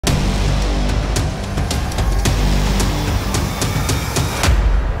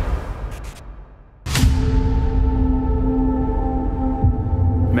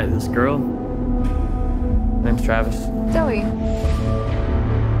girl. My name's Travis. Zoe.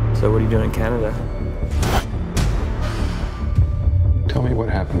 So what are you doing in Canada? Tell me what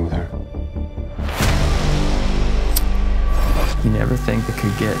happened with her. You never think it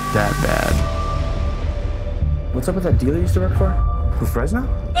could get that bad. What's up with that dealer you used to work for? Who, Fresno?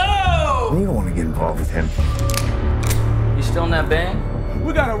 Oh! You don't want to get involved with him. You still in that band?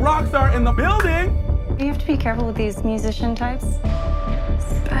 We got a rock star in the building! You have to be careful with these musician types,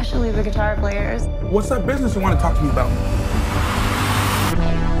 especially the guitar players. What's that business you want to talk to me about?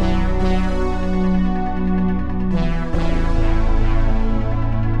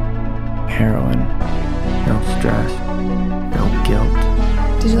 Heroin. No stress. No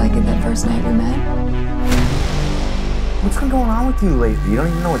guilt. Did you like it that first night we met? What's been going on with you lately? You don't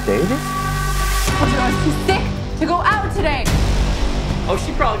even know what day it is? I was too sick to go out today. Oh,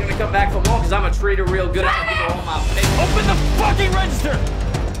 she's probably gonna come back from home because I'm gonna treat her real good. I'm gonna give her all my paper. Open the fucking register!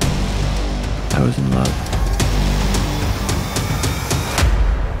 I was in love.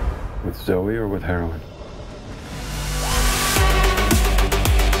 With Zoe or with heroin?